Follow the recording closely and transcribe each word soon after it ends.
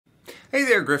Hey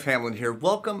there, Griff Hamlin here.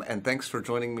 Welcome and thanks for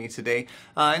joining me today.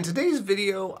 In today's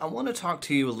video, I want to talk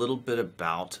to you a little bit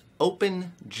about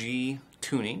open G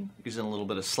tuning, using a little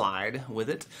bit of slide with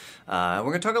it. We're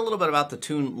going to talk a little bit about the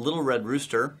tune Little Red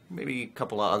Rooster, maybe a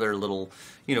couple of other little,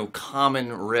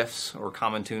 common riffs or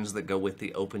common tunes that go with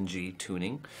the open G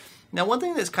tuning. Now, one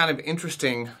thing that's kind of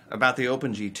interesting about the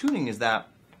open G tuning is that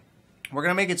we're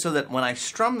going to make it so that when I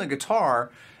strum the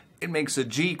guitar, it makes a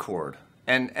G chord.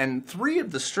 And three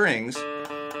of the strings,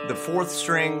 the fourth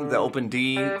string, the open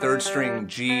D, third string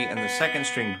G, and the second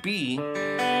string B,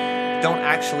 don't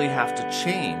actually have to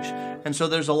change. And so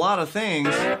there's a lot of things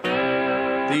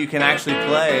that you can actually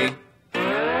play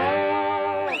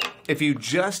if you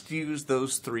just use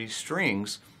those three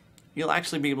strings. You'll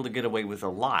actually be able to get away with a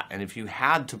lot. And if you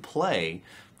had to play,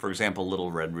 for example,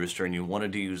 Little Red Rooster, and you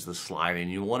wanted to use the slide and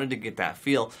you wanted to get that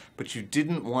feel, but you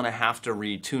didn't want to have to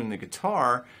retune the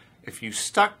guitar, if you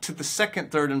stuck to the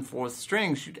second, third, and fourth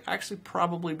strings, you'd actually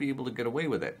probably be able to get away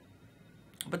with it.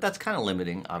 But that's kind of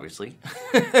limiting, obviously.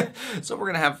 So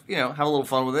we're going to have a little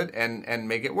fun with it and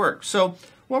make it work. So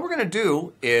what we're going to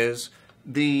do is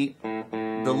the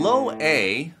low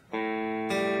A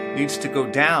needs to go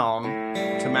down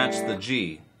to match the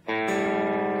G.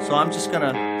 So I'm just going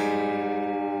to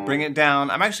bring it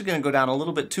down. I'm actually going to go down a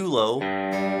little bit too low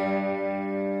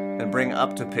and bring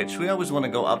up to pitch. We always want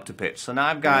to go up to pitch. So now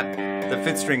I've got the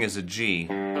fifth string is a G.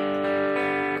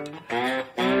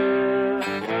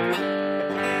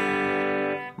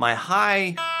 My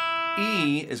high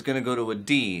E is going to go to a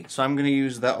D. So I'm going to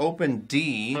use the open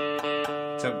D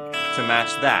to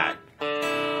match that.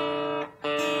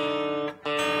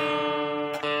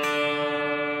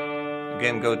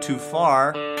 Again, go too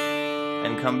far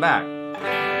and come back.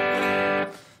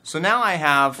 So now I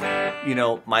have,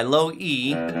 my low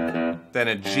E, then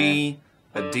a G,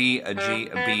 a D, a G,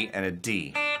 a B, and a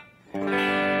D.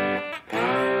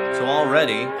 So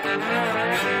already,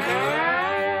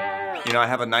 I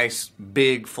have a nice,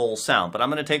 big, full sound. But I'm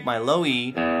going to take my low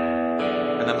E,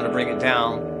 and I'm going to bring it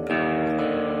down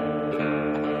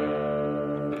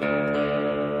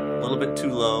a little bit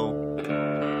too low,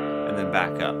 and then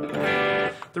back up.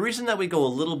 The reason that we go a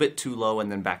little bit too low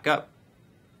and then back up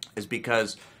is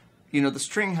because the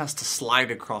string has to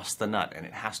slide across the nut, and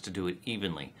it has to do it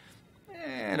evenly.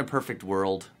 In a perfect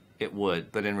world, it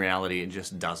would, but in reality, it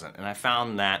just doesn't. And I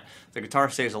found that the guitar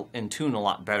stays in tune a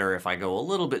lot better if I go a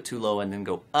little bit too low and then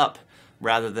go up,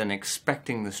 rather than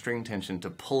expecting the string tension to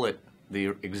pull it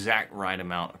the exact right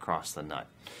amount across the nut.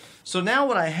 So now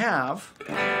what I have,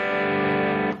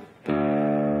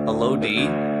 a low D,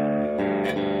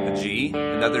 a G,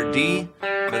 another D,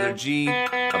 another G,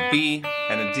 a B,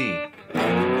 and a D.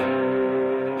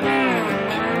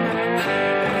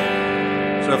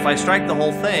 So if I strike the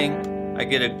whole thing, I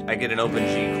get an open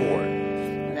G chord.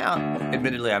 Now,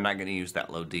 admittedly, I'm not going to use that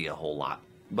low D a whole lot,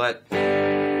 but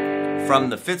from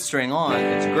the fifth string on,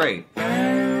 it's great.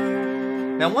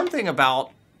 Now, one thing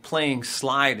about playing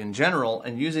slide in general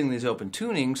and using these open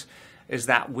tunings is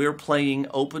that we're playing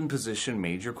open position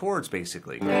major chords,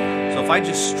 basically. So if I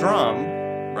just strum,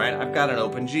 right, I've got an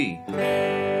open G.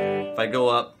 If I go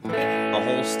up a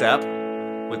whole step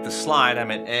with the slide,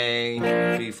 I'm at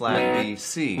A, B flat, B,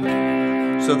 C.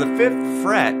 So the fifth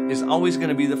fret is always going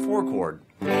to be the 4 chord.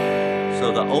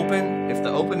 So the open, if the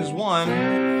open is 1,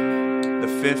 the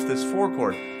fifth is 4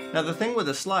 chord. Now the thing with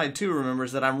a slide too, remember,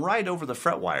 is that I'm right over the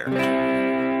fret wire.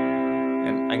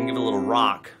 And I can give it a little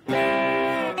rock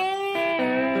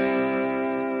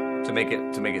to make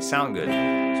it sound good.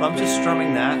 So I'm just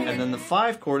strumming that, and then the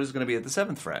 5 chord is going to be at the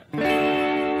 7th fret.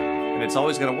 And it's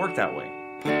always going to work that way.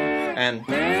 And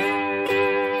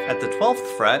at the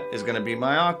 12th fret is going to be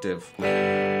my octave.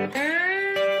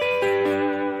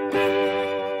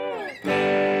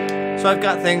 So I've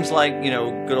got things like,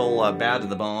 good old Bad to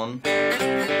the Bone.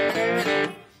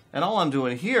 And all I'm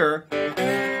doing here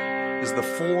is the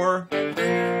 4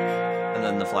 and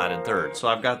then the flatted third. So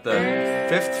I've got the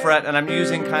 5th fret, and I'm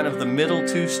using kind of the middle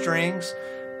 2 strings.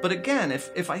 But again,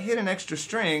 if I hit an extra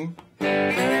string,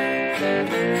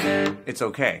 it's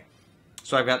okay.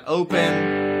 So I've got open,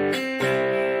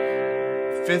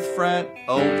 5th fret,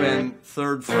 open,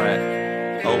 3rd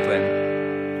fret, open,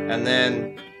 and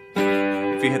then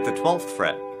if you hit the 12th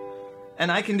fret,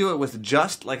 and I can do it with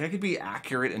just, I could be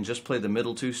accurate and just play the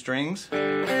middle 2 strings,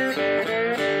 or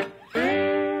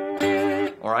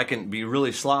I can be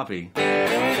really sloppy.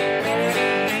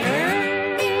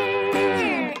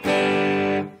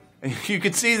 You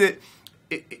can see that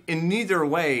in neither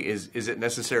way is it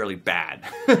necessarily bad.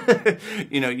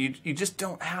 You just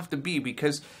don't have to be,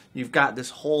 because you've got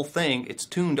this whole thing, it's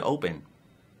tuned open.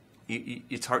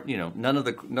 it's hard, none of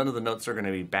the notes are going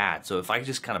to be bad. So if I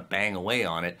just kind of bang away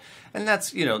on it, and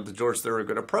that's, the George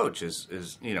Thorogood approach is,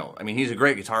 I mean, he's a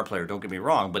great guitar player, don't get me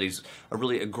wrong, but he's a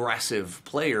really aggressive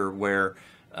player where,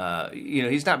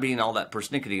 he's not being all that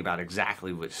persnickety about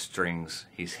exactly which strings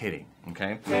he's hitting,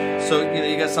 okay? So,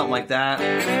 you got something like that.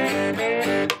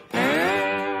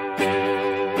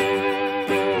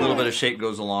 A little bit of shape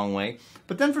goes a long way.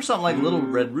 But then for something like Little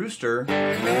Red Rooster,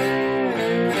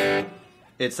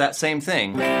 it's that same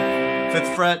thing.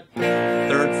 5th fret,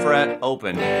 3rd fret,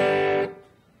 open.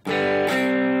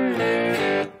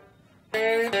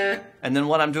 And then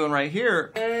what I'm doing right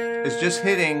here is just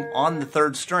hitting on the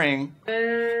 3rd string,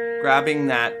 grabbing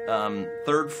that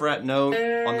 3rd fret note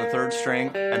on the 3rd string,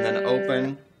 and then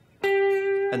open,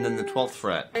 and then the 12th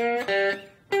fret.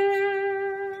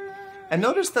 And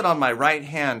notice that on my right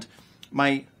hand,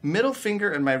 my middle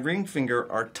finger and my ring finger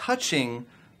are touching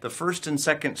the 1st and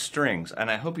 2nd strings,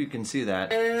 and I hope you can see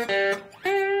that.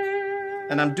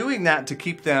 And I'm doing that to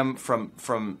keep them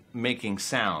from making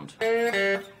sound.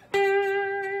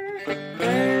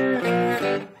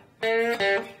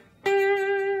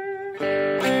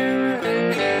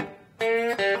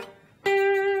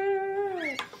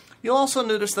 You'll also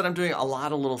notice that I'm doing a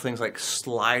lot of little things like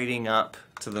sliding up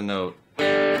to the note.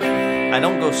 I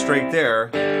don't go straight there,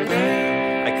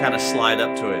 I kind of slide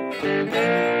up to it.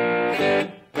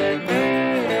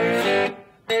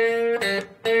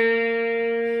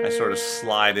 I sort of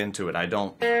slide into it. I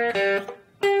don't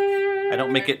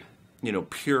make it,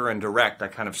 pure and direct. I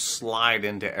kind of slide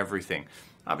into everything.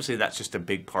 Obviously, that's just a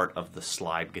big part of the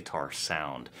slide guitar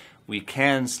sound. We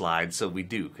can slide, so we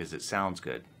do, because it sounds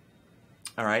good.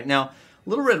 All right, now,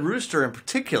 Little Red Rooster in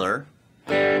particular,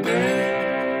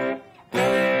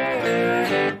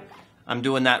 I'm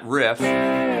doing that riff.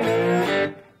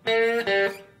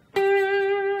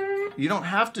 You don't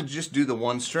have to just do the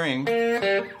one string.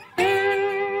 You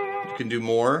can do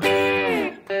more.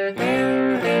 And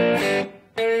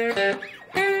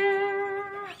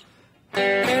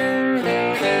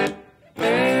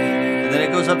then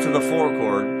it goes up to the 4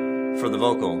 chord for the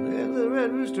vocal. Little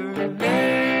Red Rooster.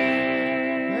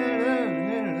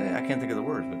 I can't think of the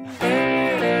words, but.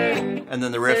 And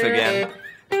then the riff again.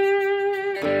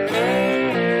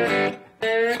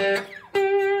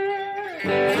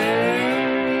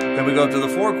 Then we go up to the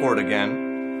 4 chord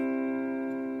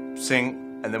again,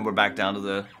 sing, and then we're back down to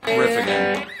the riff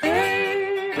again.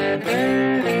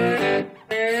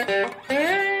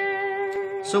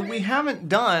 So we haven't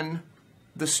done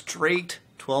the straight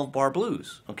 12-bar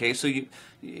blues, okay? So in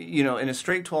a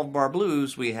straight 12-bar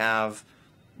blues, we have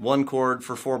 1 chord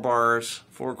for 4 bars,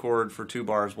 4 chord for 2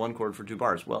 bars, 1 chord for 2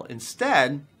 bars. Well,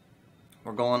 instead,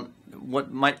 we're going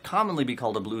what might commonly be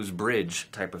called a blues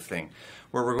bridge type of thing,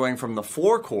 where we're going from the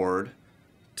 4 chord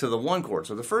to the 1 chord.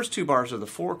 So the first 2 bars are the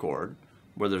 4 chord,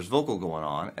 where there's vocal going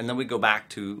on, and then we go back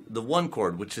to the 1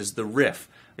 chord, which is the riff.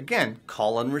 Again,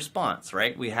 call and response,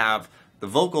 right? We have the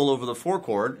vocal over the 4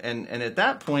 chord, and at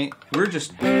that point, we're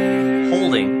just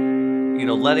holding,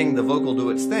 letting the vocal do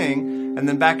its thing, and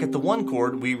then back at the 1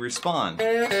 chord, we respond.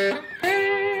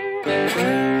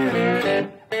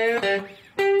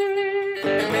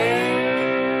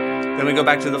 Then we go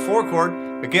back to the 4 chord.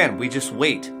 Again, we just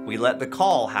wait. We let the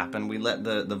call happen. We let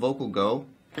the vocal go.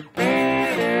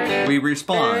 We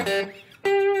respond.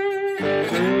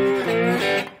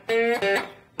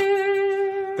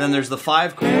 Then there's the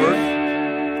 5 chord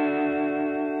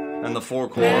and the 4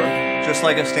 chord, just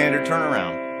like a standard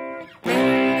turnaround.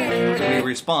 We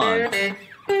respond.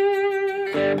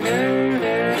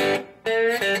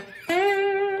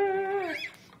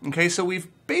 Okay, so we've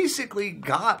basically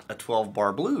got a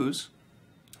 12-bar blues.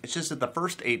 It's just that the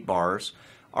first 8 bars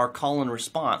are call and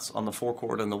response on the 4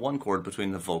 chord and the 1 chord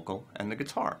between the vocal and the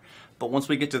guitar. But once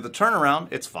we get to the turnaround,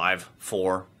 it's 5,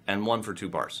 4, and 1 for 2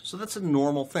 bars. So that's a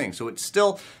normal thing. So it's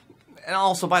still, and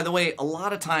also, by the way, a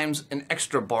lot of times an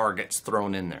extra bar gets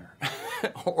thrown in there,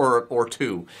 or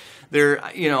 2.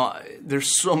 There's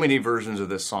so many versions of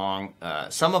this song.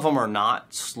 Some of them are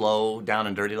not slow, down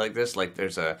and dirty like this. Like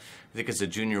I think it's a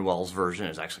Junior Wells version.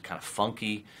 It's actually kind of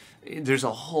funky. There's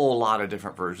a whole lot of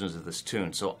different versions of this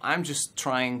tune. So I'm just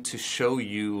trying to show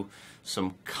you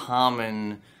some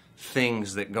common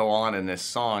things that go on in this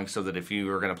song so that if you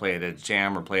were going to play it at a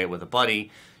jam or play it with a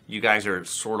buddy, you guys are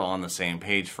sort of on the same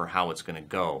page for how it's going to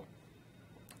go.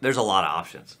 There's a lot of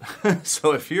options.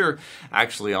 So if you're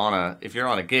actually on a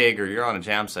gig or you're on a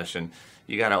jam session,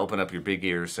 you got to open up your big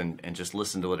ears and just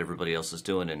listen to what everybody else is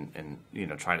doing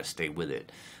and try to stay with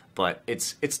it. But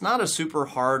it's not a super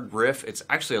hard riff. It's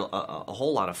actually a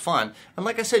whole lot of fun. And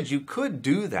like I said, you could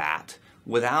do that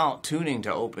without tuning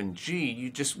to open G, you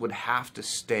just would have to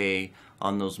stay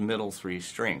on those middle 3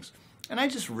 strings. And I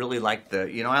just really like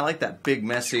I like that big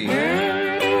messy.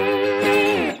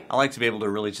 I like to be able to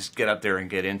really just get up there and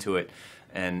get into it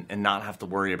and not have to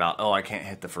worry about, oh, I can't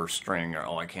hit the 1st string, or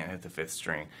oh, I can't hit the 5th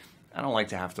string. I don't like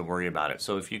to have to worry about it.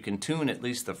 So if you can tune at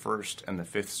least the 1st and the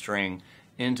 5th string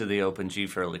into the open G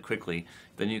fairly quickly,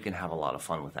 then you can have a lot of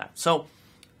fun with that. So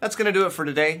that's going to do it for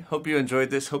today. Hope you enjoyed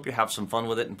this. Hope you have some fun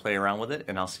with it and play around with it,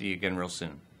 and I'll see you again real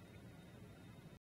soon.